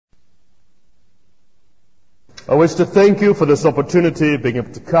I wish to thank you for this opportunity, being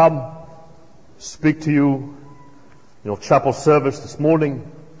able to come, speak to you in your chapel service this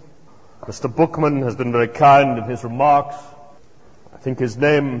morning. Mr. Bookman has been very kind in his remarks. I think his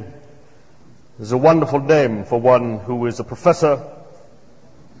name is a wonderful name for one who is a professor.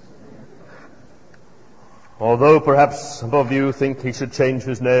 Although perhaps some of you think he should change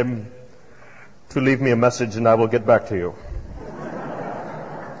his name, to leave me a message and I will get back to you.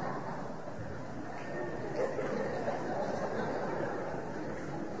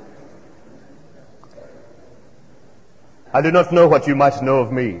 I do not know what you might know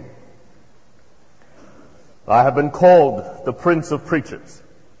of me. I have been called the Prince of Preachers.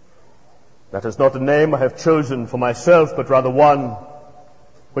 That is not a name I have chosen for myself, but rather one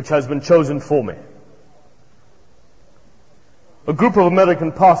which has been chosen for me. A group of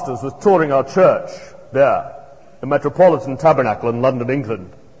American pastors was touring our church there, the Metropolitan Tabernacle in London,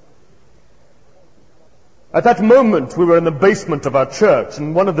 England. At that moment, we were in the basement of our church,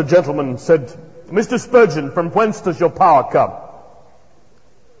 and one of the gentlemen said, "Mr. Spurgeon, from whence does your power come?"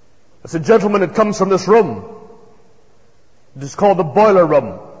 I said, "Gentlemen, it comes from this room. It is called the boiler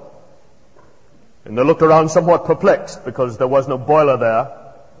room." And they looked around somewhat perplexed because there was no boiler there.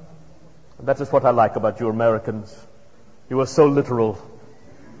 And that is what I like about you Americans. You are so literal.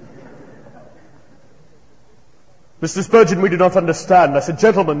 "Mr. Spurgeon, we do not understand." I said,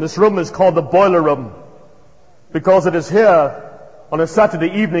 "Gentlemen, this room is called the boiler room because it is here on a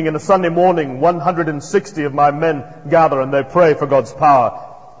Saturday evening and a Sunday morning, 160 of my men gather and they pray for God's power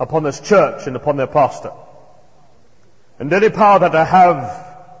upon this church and upon their pastor. And any power that I have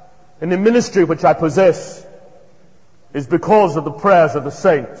in the ministry which I possess is because of the prayers of the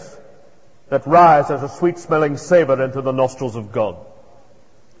saints that rise as a sweet-smelling savor into the nostrils of God.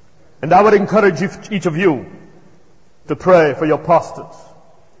 And I would encourage each of you to pray for your pastors,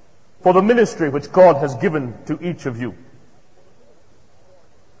 for the ministry which God has given to each of you.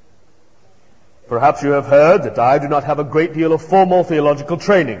 Perhaps you have heard that I do not have a great deal of formal theological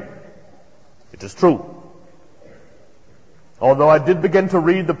training. It is true. Although I did begin to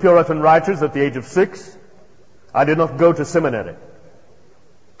read the Puritan writers at the age of 6, I did not go to seminary.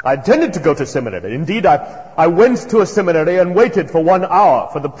 I intended to go to seminary. Indeed, I went to a seminary and waited for 1 hour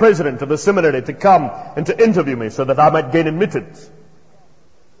for the president of the seminary to come and to interview me so that I might gain admittance.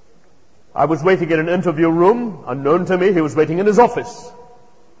 I was waiting in an interview room. Unknown to me, he was waiting in his office.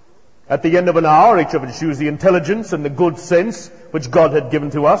 At the end of an hour, each of us used the intelligence and the good sense which God had given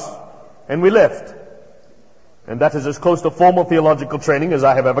to us, and we left. And that is as close to formal theological training as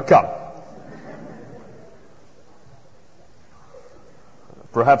I have ever come.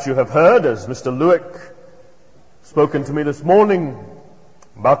 Perhaps you have heard, as Mr. Lewick spoken to me this morning,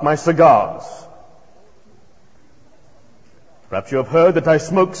 about my cigars. Perhaps you have heard that I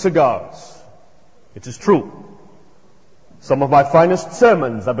smoke cigars. It is true. Some of my finest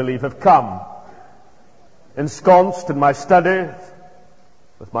sermons, I believe, have come ensconced in my study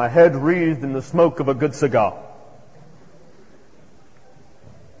with my head wreathed in the smoke of a good cigar.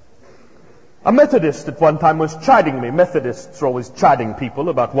 A Methodist at one time was chiding me. Methodists are always chiding people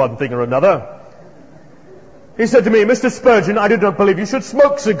about one thing or another. He said to me, "Mr. Spurgeon, I do not believe you should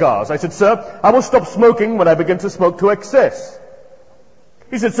smoke cigars." I said, "Sir, I will stop smoking when I begin to smoke to excess."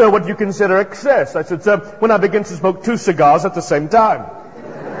 He said, "Sir, what do you consider excess?" I said, "Sir, when I begin to smoke 2 cigars at the same time."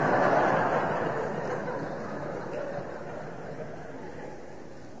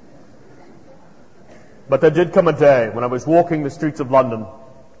 But there did come a day when I was walking the streets of London,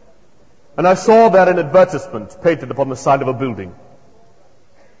 and I saw there an advertisement painted upon the side of a building.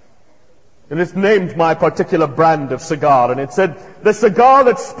 And it named my particular brand of cigar, and it said, "The cigar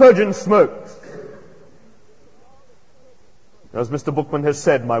that Spurgeon smokes." As Mr. Bookman has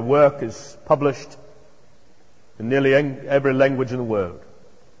said, my work is published in nearly every language in the world.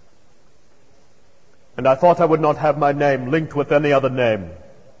 And I thought I would not have my name linked with any other name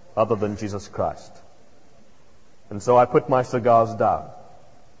other than Jesus Christ. And so I put my cigars down.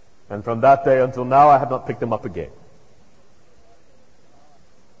 And from that day until now, I have not picked them up again.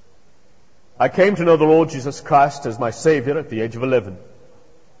 I came to know the Lord Jesus Christ as my Savior at the age of 11.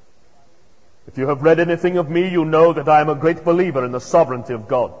 If you have read anything of me, you know that I am a great believer in the sovereignty of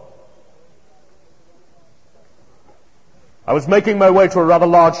God. I was making my way to a rather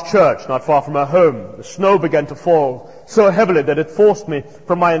large church not far from our home. The snow began to fall so heavily that it forced me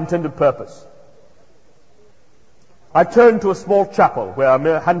from my intended purpose. I turned to a small chapel where a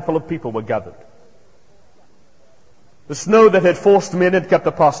mere handful of people were gathered. The snow that had forced me in had kept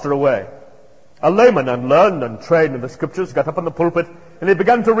the pastor away. A layman, unlearned and trained in the scriptures, got up in the pulpit, and he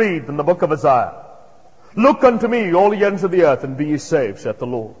began to read from the book of Isaiah. "Look unto me, all ye ends of the earth, and be ye saved, saith the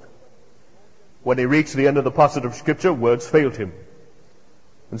Lord. When he reached the end of the passage of Scripture, words failed him.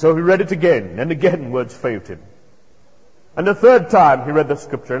 And so he read it again, and again words failed him. And the third time he read the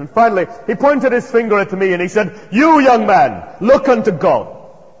Scripture, and finally he pointed his finger at me and he said, "You young man, look unto God."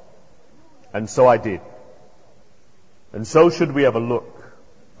 And so I did. And so should we ever look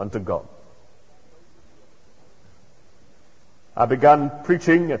unto God. I began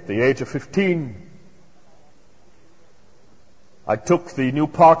preaching at the age of 15. I took the New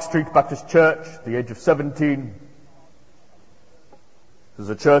Park Street Baptist Church at the age of 17. It was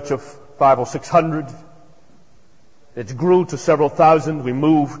a church of 500 or 600. It grew to several thousand. We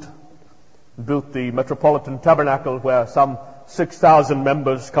moved and built the Metropolitan Tabernacle, where some 6,000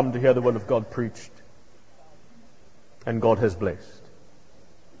 members come to hear the Word of God preached. And God has blessed.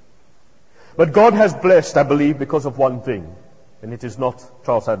 But God has blessed, I believe, because of one thing, and it is not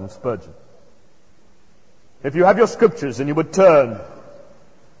Charles Haddon Spurgeon. If you have your scriptures and you would turn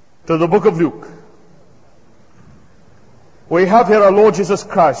to the book of Luke, we have here our Lord Jesus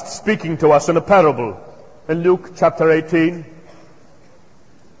Christ speaking to us in a parable in Luke chapter 18,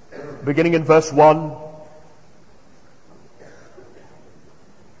 beginning in verse 1.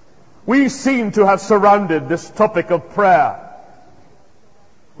 We seem to have surrounded this topic of prayer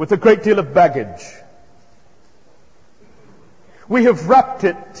with a great deal of baggage. We have wrapped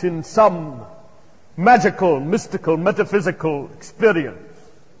it in some magical, mystical, metaphysical experience,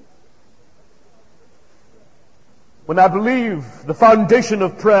 when I believe the foundation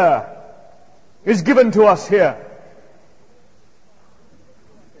of prayer is given to us here.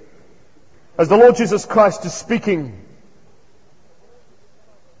 As the Lord Jesus Christ is speaking,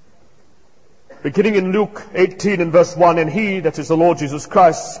 beginning in Luke 18 and verse 1, "And he," that is the Lord Jesus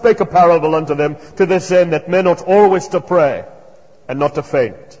Christ, "spake a parable unto them to this end, that men ought always to pray and not to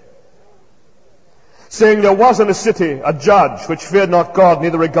faint. Saying, there was in a city a judge which feared not God,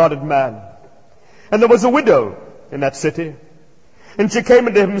 neither regarded man. And there was a widow in that city. And she came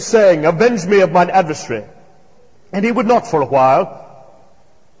unto him, saying, Avenge me of mine adversary. And he would not for a while.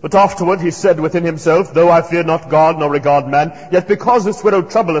 But afterward he said within himself, Though I fear not God, nor regard man, yet because this widow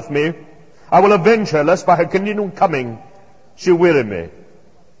troubleth me, I will avenge her, lest by her continual coming she weary me.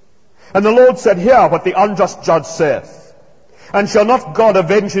 And the Lord said, Hear what the unjust judge saith. And shall not God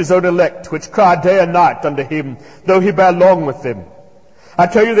avenge his own elect, which cry day and night unto him, though he bear long with them? I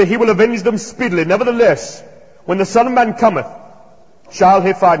tell you that he will avenge them speedily. Nevertheless, when the Son of Man cometh, shall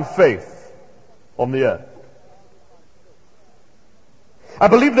he find faith on the earth? I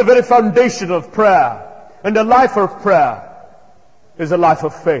believe the very foundation of prayer and the life of prayer is a life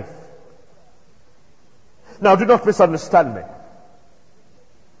of faith. Now, do not misunderstand me.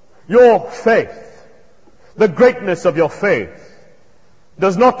 Your faith, the greatness of your faith,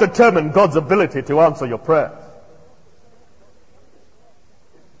 does not determine God's ability to answer your prayers.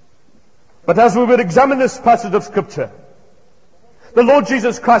 But as we would examine this passage of Scripture, the Lord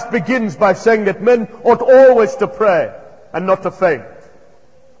Jesus Christ begins by saying that men ought always to pray and not to faint.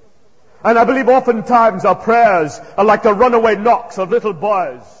 And I believe oftentimes our prayers are like the runaway knocks of little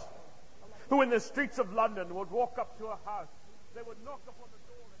boys who in the streets of London would walk up to a house. They would knock upon the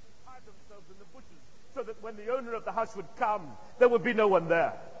door and hide themselves in the bushes so that when the owner of the house would come, there would be no one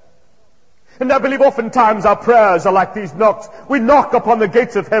there. And I believe oftentimes our prayers are like these knocks. We knock upon the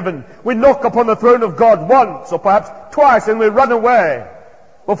gates of heaven. We knock upon the throne of God once or perhaps twice, and we run away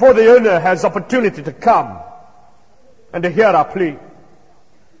before the owner has opportunity to come and to hear our plea.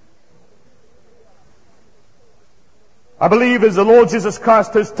 I believe as the Lord Jesus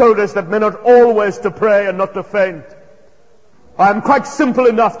Christ has told us that men ought always to pray and not to faint, I am quite simple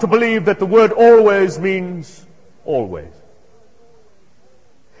enough to believe that the word always means always.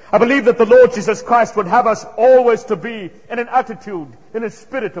 I believe that the Lord Jesus Christ would have us always to be in an attitude, in a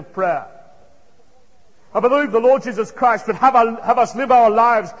spirit of prayer. I believe the Lord Jesus Christ would have us live our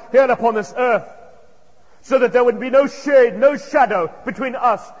lives here upon this earth so that there would be no shade, no shadow between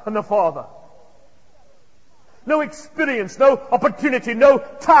us and the Father. No experience, no opportunity, no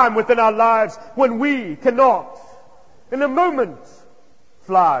time within our lives when we cannot, in a moment,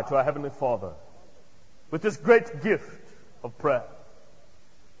 fly to our Heavenly Father with this great gift of prayer.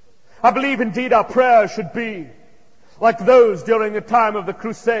 I believe indeed our prayer should be like those during the time of the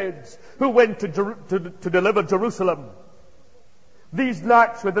Crusades who went to deliver Jerusalem. These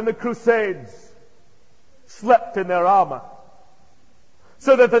knights within the Crusades slept in their armor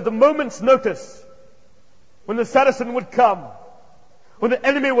so that at the moment's notice, when the Saracen would come, when the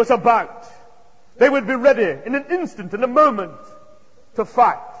enemy was about, they would be ready in an instant, in a moment, to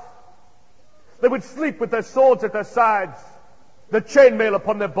fight. They would sleep with their swords at their sides, the chainmail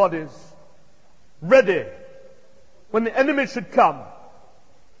upon their bodies, ready when the enemy should come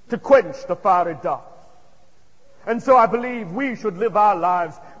to quench the fiery darts. And so I believe we should live our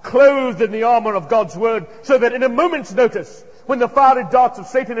lives clothed in the armor of God's word, so that in a moment's notice, when the fiery darts of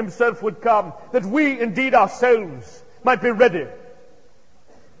Satan himself would come, that we indeed ourselves might be ready.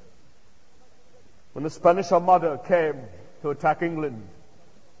 When the Spanish Armada came to attack England,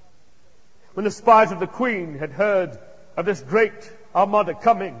 when the spies of the Queen had heard of this great Armada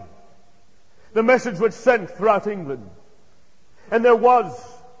coming, the message was sent throughout England. And there was,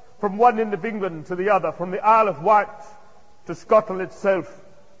 from one end of England to the other, from the Isle of Wight to Scotland itself,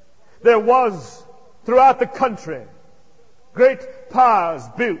 there was, throughout the country, great pyres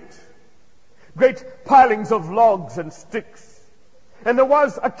built, great pilings of logs and sticks. And there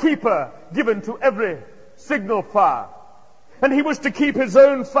was a keeper given to every signal fire. And he was to keep his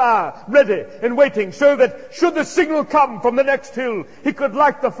own fire ready and waiting, so that should the signal come from the next hill, he could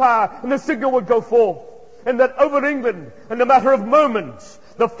light the fire and the signal would go forth. And that over England, in a matter of moments,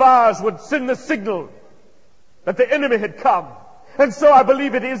 the fires would send the signal that the enemy had come. And so I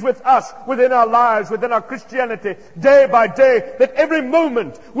believe it is with us, within our lives, within our Christianity, day by day, that every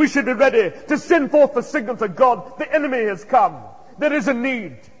moment we should be ready to send forth the signal to God. The enemy has come. There is a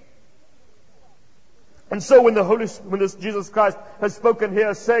need. And so when Jesus Christ has spoken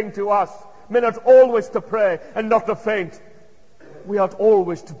here, saying to us, men ought always to pray and not to faint, we ought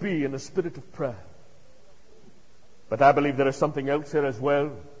always to be in a spirit of prayer. But I believe there is something else here as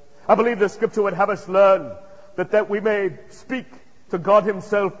well. I believe the Scripture would have us learn that we may speak to God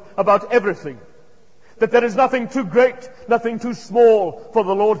himself about everything. That there is nothing too great, nothing too small for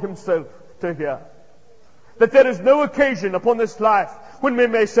the Lord himself to hear. That there is no occasion upon this life when we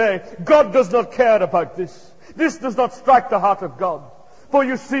may say, God does not care about this. This does not strike the heart of God. For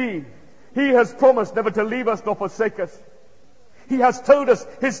you see, he has promised never to leave us nor forsake us. He has told us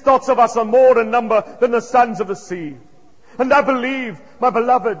his thoughts of us are more in number than the sands of the sea. And I believe, my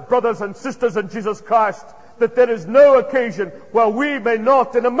beloved brothers and sisters in Jesus Christ, that there is no occasion where we may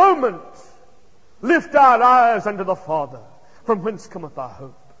not in a moment lift our eyes unto the Father, from whence cometh our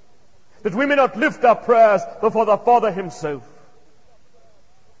hope. That we may not lift our prayers before the Father himself.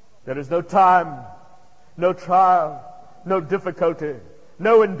 There is no time, no trial, no difficulty,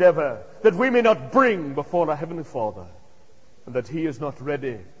 no endeavor that we may not bring before our Heavenly Father, and that he is not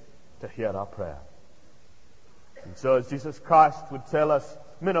ready to hear our prayer. And so as Jesus Christ would tell us,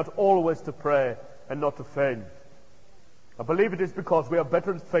 men ought always to pray and not to faint. I believe it is because we are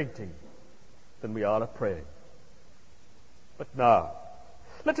better at fainting than we are at praying. But now,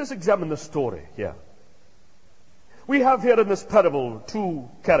 let us examine the story here. We have here in this parable two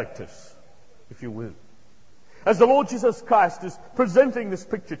characters, if you will. As the Lord Jesus Christ is presenting this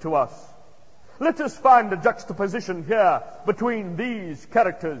picture to us, let us find a juxtaposition here between these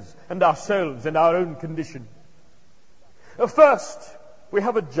characters and ourselves and our own condition. First, we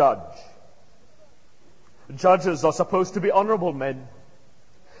have a judge. Judges are supposed to be honorable men.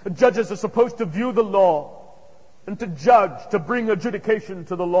 Judges are supposed to view the law and to judge, to bring adjudication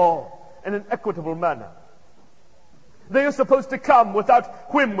to the law in an equitable manner. They are supposed to come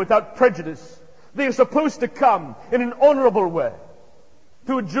without whim, without prejudice. They are supposed to come in an honorable way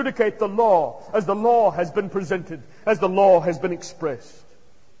to adjudicate the law as the law has been presented, as the law has been expressed.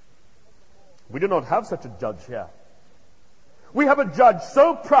 We do not have such a judge here. We have a judge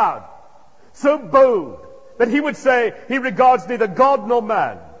so proud, so bold, that he would say he regards neither God nor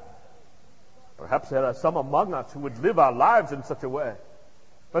man. Perhaps there are some among us who would live our lives in such a way.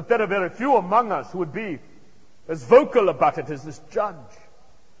 But there are very few among us who would be as vocal about it as this judge,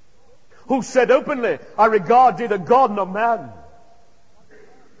 who said openly, I regard neither God nor man.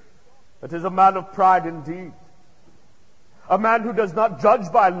 It is a man of pride indeed. A man who does not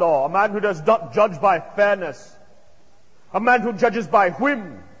judge by law, a man who does not judge by fairness, a man who judges by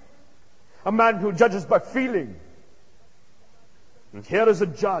whim, a man who judges by feeling. And here is a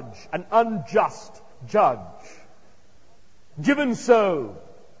judge, an unjust judge, given so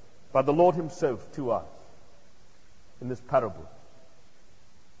by the Lord himself to us in this parable.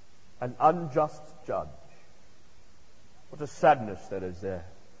 An unjust judge. What a sadness there is there.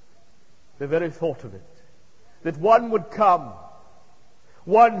 The very thought of it. That one would come,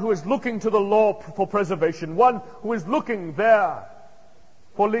 one who is looking to the law for preservation, one who is looking there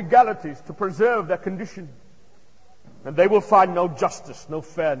for legalities to preserve their condition. And they will find no justice, no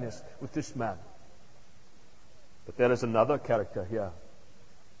fairness with this man. But there is another character here,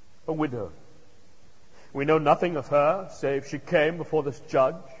 a widow. We know nothing of her, save she came before this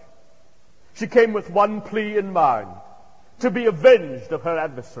judge. She came with one plea in mind, to be avenged of her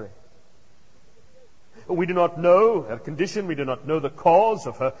adversary. We do not know her condition. We do not know the cause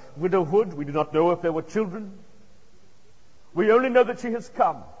of her widowhood. We do not know if there were children. We only know that she has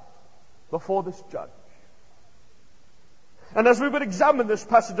come before this judge. And as we would examine this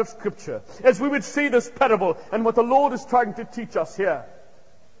passage of Scripture, as we would see this parable and what the Lord is trying to teach us here,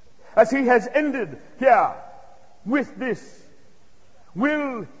 as He has ended here with this,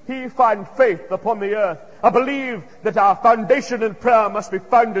 will He find faith upon the earth? I believe that our foundation in prayer must be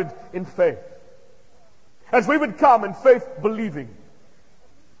founded in faith. As we would come in faith believing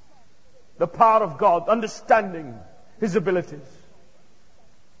the power of God, understanding His abilities.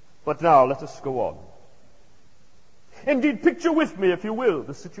 But now let us go on. Indeed, picture with me, if you will,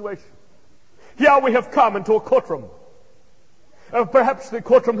 the situation. Here we have come into a courtroom. Perhaps the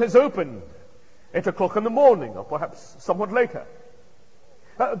courtroom has opened 8 o'clock in the morning, or perhaps somewhat later.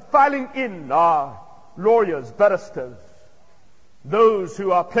 Filing in are lawyers, barristers, those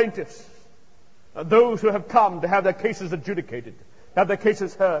who are plaintiffs, those who have come to have their cases adjudicated, have their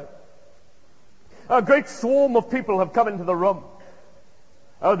cases heard. A great swarm of people have come into the room.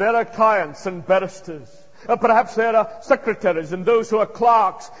 There are clients and barristers. Perhaps there are secretaries and those who are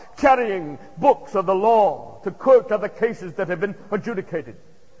clerks carrying books of the law to quote other cases that have been adjudicated.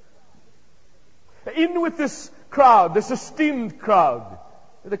 In with this crowd, this esteemed crowd,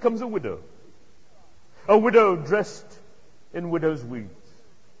 there comes a widow. A widow dressed in widow's weeds.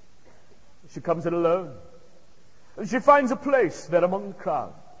 She comes in alone. And she finds a place there among the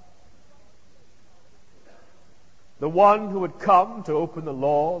crowd. The one who had come to open the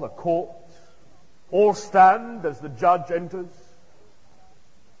law, the court, all stand as the judge enters.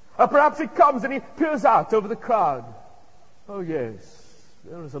 Or perhaps he comes and he peers out over the crowd. Oh yes,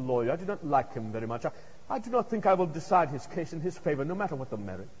 there is a lawyer. I do not like him very much. I do not think I will decide his case in his favor, no matter what the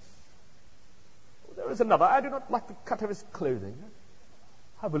merits. There is another. I do not like the cut of his clothing.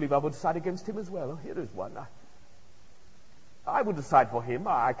 I believe I will decide against him as well. Oh, here is one. I will decide for him.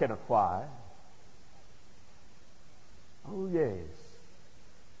 I cannot why. Oh yes.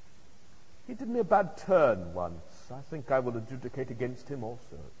 He did me a bad turn once. I think I will adjudicate against him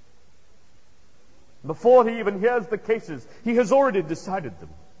also. Before he even hears the cases, he has already decided them.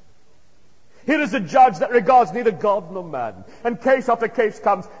 Here is a judge that regards neither God nor man. And case after case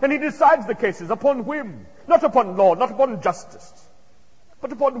comes, and he decides the cases upon whim. Not upon law, not upon justice.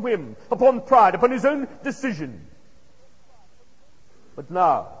 But upon whim, upon pride, upon his own decision. But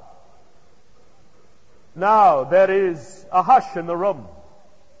now there is a hush in the room.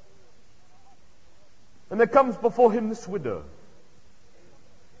 And there comes before him this widow.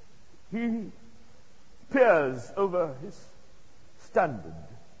 He peers over his standard.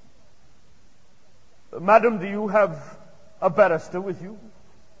 Madam, do you have a barrister with you?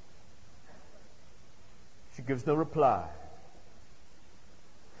 She gives no reply.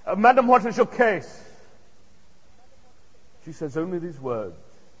 Madam, what is your case? She says only these words.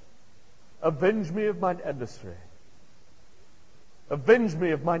 Avenge me of mine adversary. Avenge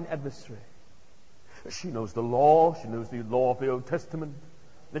me of mine adversary. She knows the law. She knows the law of the Old Testament.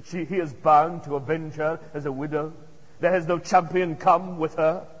 That he is bound to avenge her as a widow. There has no champion come with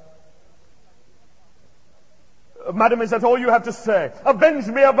her. Madam, is that all you have to say? Avenge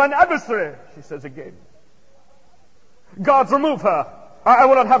me of mine adversary, she says again. Guards, remove her. I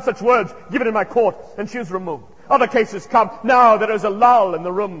will not have such words given in my court. And she is removed. Other cases come. Now there is a lull in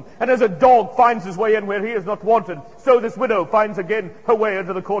the room. And as a dog finds his way in where he is not wanted, so this widow finds again her way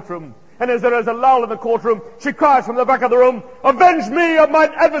into the courtroom. And as there is a lull in the courtroom, she cries from the back of the room, Avenge me of mine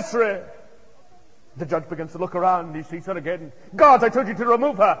adversary! The judge begins to look around. He sees her again. Guards, I told you to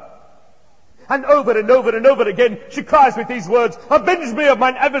remove her. And over and over and over again, she cries with these words, Avenge me of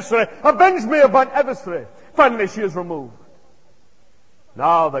mine adversary! Avenge me of mine adversary! Finally, she is removed.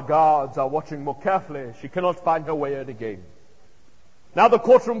 Now the guards are watching more carefully. She cannot find her way in again. Now the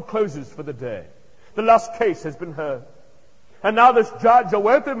courtroom closes for the day. The last case has been heard. And now this judge, a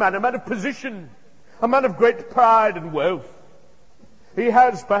wealthy man, a man of position, a man of great pride and wealth. He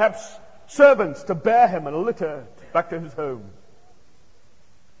has perhaps servants to bear him in a litter back to his home.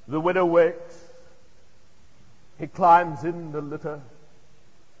 The widow waits. He climbs in the litter,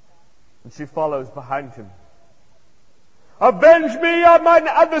 and she follows behind him. Avenge me of mine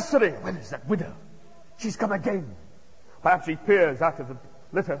adversary! Where is that widow? She's come again. Perhaps he peers out of the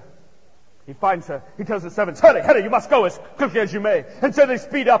litter. He finds her. He tells the servants, Hurry, hurry, you must go as quickly as you may. And so they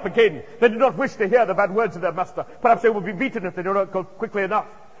speed up again. They do not wish to hear the bad words of their master. Perhaps they will be beaten if they do not go quickly enough.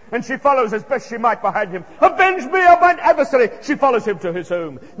 And she follows as best she might behind him. Avenge me of mine adversary! She follows him to his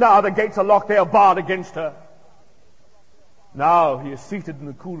home. Now the gates are locked. They are barred against her. Now he is seated in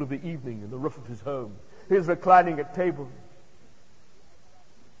the cool of the evening in the roof of his home. He is reclining at table.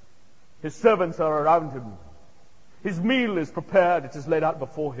 His servants are around him. His meal is prepared. It is laid out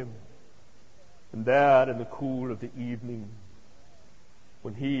before him. And there in the cool of the evening,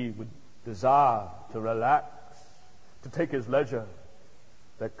 when he would desire to relax, to take his leisure,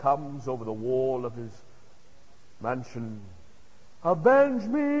 there comes over the wall of his mansion, "Avenge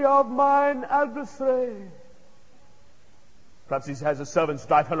me of mine adversary." Perhaps he has his servants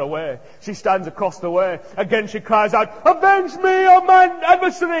drive her away. She stands across the way. Again she cries out, "Avenge me of mine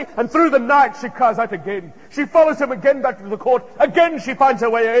adversary." And through the night she cries out again. She follows him again back to the court. Again she finds her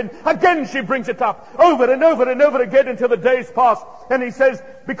way in. Again she brings it up. Over and over and over again until the days pass. And he says,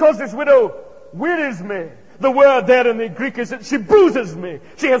 "Because this widow wearies me." The word there in the Greek is that she bruises me.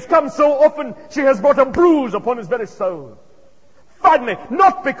 She has come so often, she has brought a bruise upon his very soul. Finally,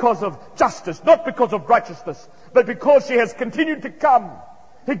 not because of justice, not because of righteousness, but because she has continued to come,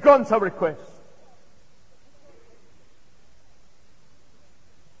 he grants her request.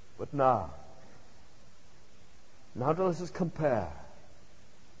 But now let us compare.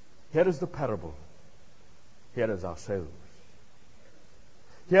 Here is the parable. Here is ourselves.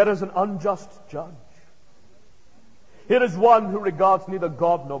 Here is an unjust judge. Here is one who regards neither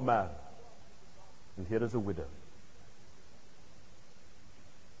God nor man. And here is a widow.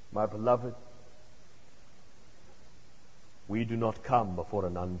 My beloved, we do not come before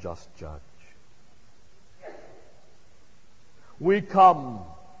an unjust judge. We come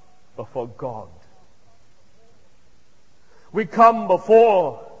before God. We come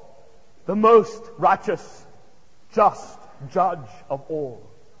before the most righteous, just judge of all.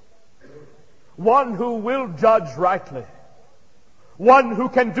 One who will judge rightly. One who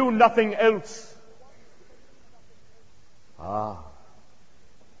can do nothing else.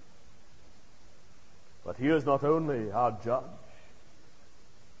 But he is not only our judge,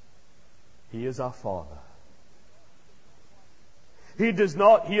 he is our Father. He is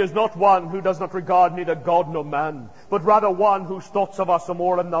not one who does not regard neither God nor man, but rather one whose thoughts of us are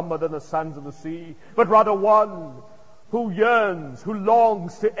more in number than the sands of the sea, but rather one who yearns, who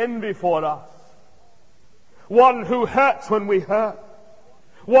longs to envy for us, one who hurts when we hurt,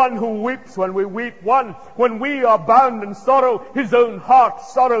 one who weeps when we weep, one when we are bound in sorrow, his own heart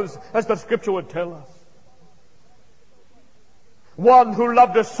sorrows, as the Scripture would tell us. One who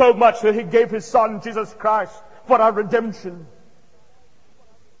loved us so much that he gave his Son, Jesus Christ, for our redemption.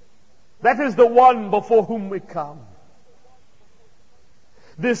 That is the one before whom we come.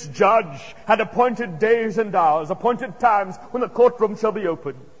 This judge had appointed days and hours, appointed times when the courtroom shall be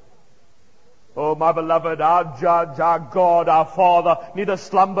opened. Oh, my beloved, our judge, our God, our Father, neither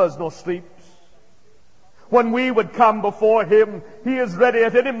slumbers nor sleeps. When we would come before him, he is ready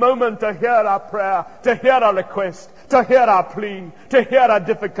at any moment to hear our prayer, to hear our request, to hear our plea, to hear our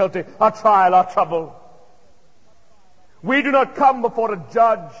difficulty, our trial, our trouble. We do not come before a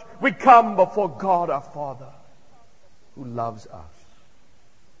judge. We come before God our Father, who loves us.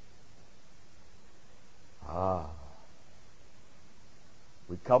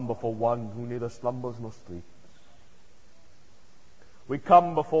 We come before one who neither slumbers nor sleeps. We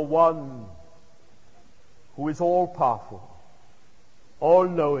come before one who is all-powerful,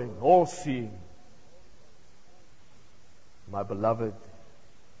 all-knowing, all-seeing. My beloved,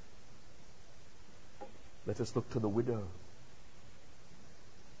 let us look to the widow.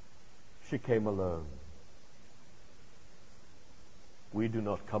 She came alone. We do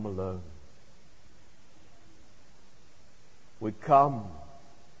not come alone. We come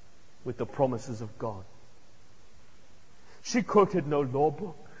with the promises of God. She quoted no law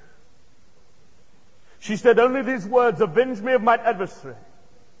book. She said only these words, "Avenge me of mine adversary."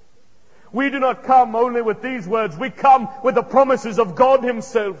 We do not come only with these words. We come with the promises of God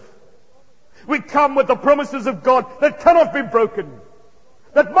himself. We come with the promises of God that cannot be broken,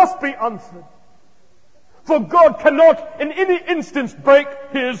 that must be answered. For God cannot in any instance break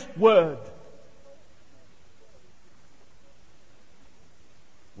his word.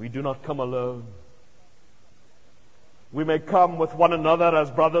 We do not come alone. We may come with one another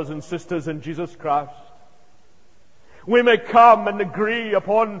as brothers and sisters in Jesus Christ. We may come and agree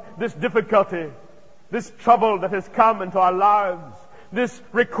upon this difficulty, this trouble that has come into our lives, this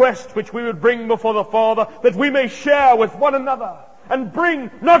request which we would bring before the Father, that we may share with one another and bring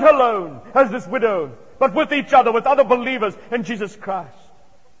not alone as this widow, but with each other, with other believers in Jesus Christ.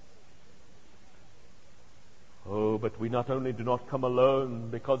 Oh, but we not only do not come alone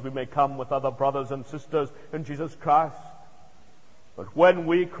because we may come with other brothers and sisters in Jesus Christ, but when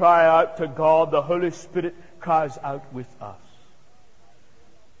we cry out to God, the Holy Spirit cries out with us.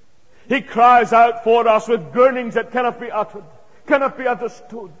 He cries out for us with groanings that cannot be uttered, cannot be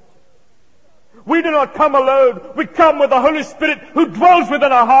understood. We do not come alone. We come with the Holy Spirit who dwells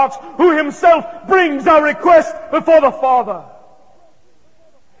within our hearts, who himself brings our request before the Father.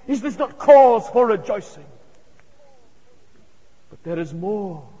 Is this not cause for rejoicing? But there is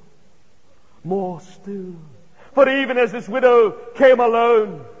more. more still. For even as this widow came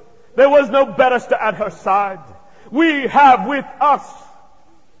alone, there was no barrister at her side. We have with us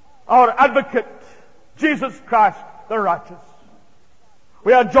our advocate, Jesus Christ the righteous.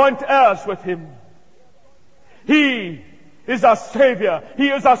 We are joint heirs with Him. He is our Savior. He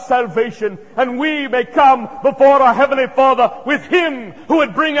is our salvation. And we may come before our Heavenly Father with Him who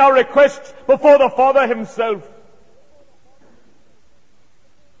would bring our requests before the Father Himself.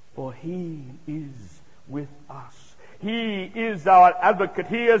 For He is with us. He is our advocate.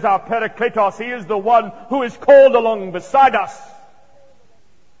 He is our Parakletos. He is the one who is called along beside us.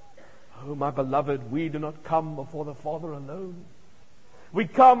 Oh, my beloved, we do not come before the Father alone. We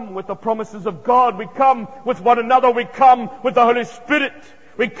come with the promises of God. We come with one another. We come with the Holy Spirit.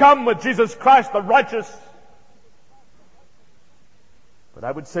 We come with Jesus Christ, the righteous. But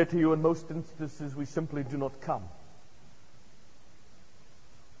I would say to you, in most instances, we simply do not come.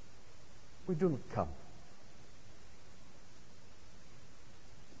 We do not come.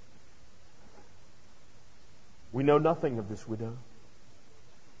 We know nothing of this widow.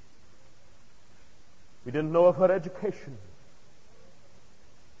 We didn't know of her education.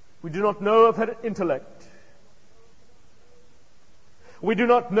 We do not know of her intellect. We do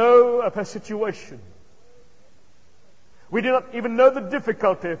not know of her situation. We do not even know the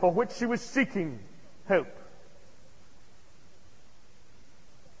difficulty for which she was seeking help.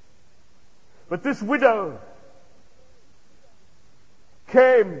 But this widow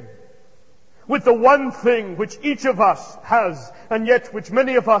came with the one thing which each of us has, and yet which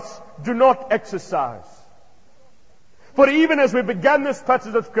many of us do not exercise. For even as we began this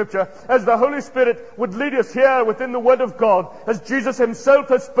passage of Scripture, as the Holy Spirit would lead us here within the Word of God, as Jesus Himself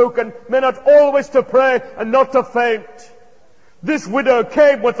has spoken, men ought always to pray and not to faint. This widow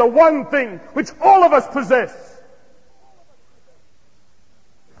came with the one thing which all of us possess.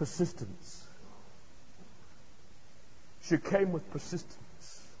 Persistence. She came with persistence.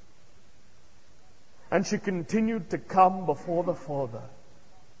 And she continued to come before the Father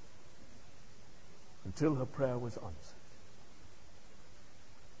until her prayer was answered.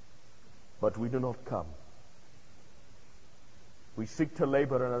 But we do not come. We seek to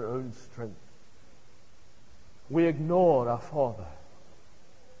labor in our own strength. We ignore our Father.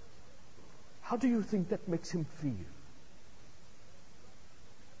 How do you think that makes Him feel?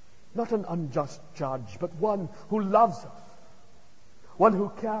 Not an unjust judge, but one who loves us. One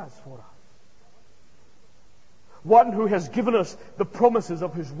who cares for us. One who has given us the promises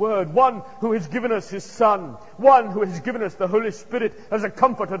of His Word. One who has given us His Son. One who has given us the Holy Spirit as a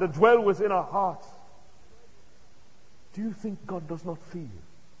comforter to dwell within our hearts. Do you think God does not feel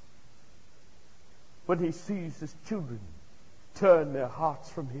when He sees His children turn their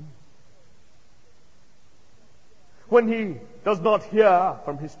hearts from Him? When He does not hear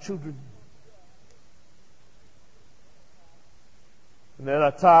from His children? And there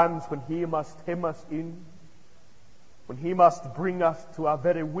are times when He must hem us in, when He must bring us to our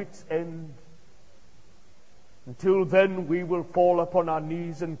very wits' end. Until then we will fall upon our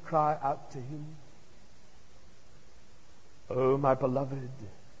knees and cry out to Him. Oh, my beloved,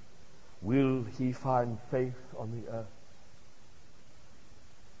 will He find faith on the earth?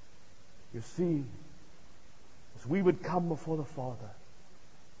 You see, as we would come before the Father,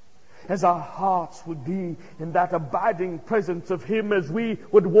 as our hearts would be in that abiding presence of Him, as we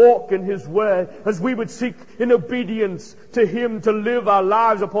would walk in His way, as we would seek in obedience to Him to live our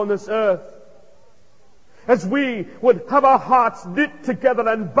lives upon this earth, as we would have our hearts knit together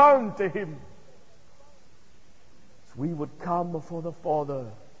and bound to Him, as we would come before the Father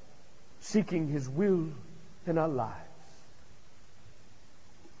seeking His will in our lives.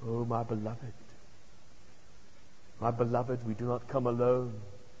 Oh, my beloved, we do not come alone.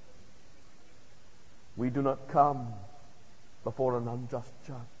 We do not come before an unjust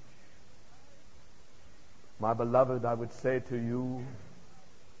judge. My beloved, I would say to you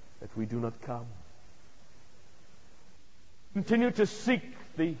that we do not come. Continue to seek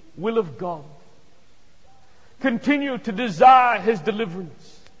the will of God. Continue to desire His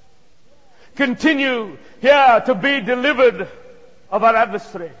deliverance. Continue here to be delivered of our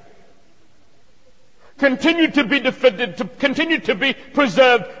adversary. Continue to be defended, to continue to be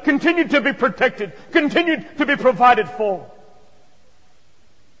preserved, continue to be protected, continue to be provided for.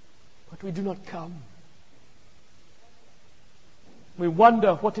 But we do not come. We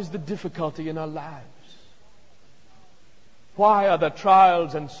wonder, what is the difficulty in our lives? Why are there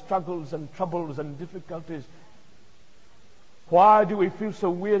trials and struggles and troubles and difficulties? Why do we feel so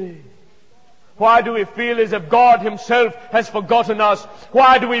weary? Why do we feel as if God Himself has forgotten us?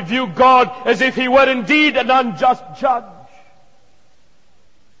 Why do we view God as if He were indeed an unjust judge?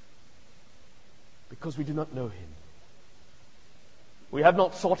 because we do not know Him. We have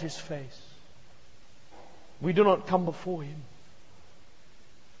not sought His face. We do not come before Him.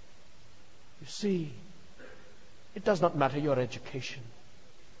 You see, it does not matter your education.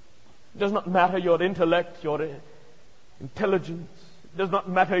 It does not matter your intellect, your intelligence. It does not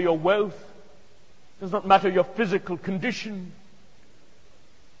matter your wealth. It does not matter your physical condition.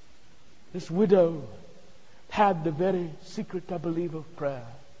 This widow had the very secret, I believe, of prayer.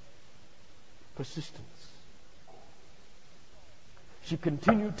 Persistence. She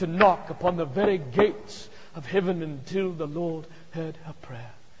continued to knock upon the very gates of heaven until the Lord heard her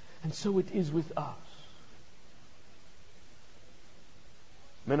prayer. And so it is with us.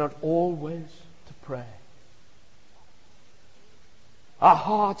 Men ought always to pray. Our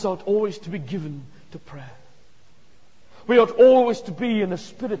hearts ought always to be given to prayer. We ought always to be in a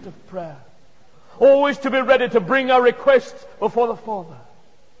spirit of prayer. Always to be ready to bring our requests before the Father.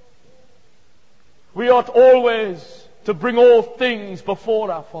 We ought always to bring all things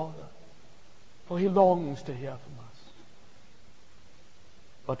before our Father, for He longs to hear from us.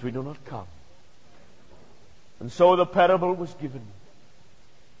 But we do not come. And so the parable was given.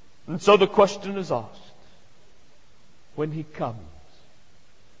 And so the question is asked, when He comes,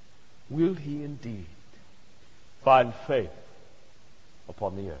 will He indeed find faith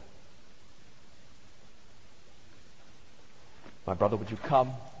upon the earth? My brother, would you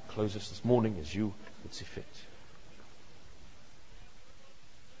come, close us this morning as you would see fit?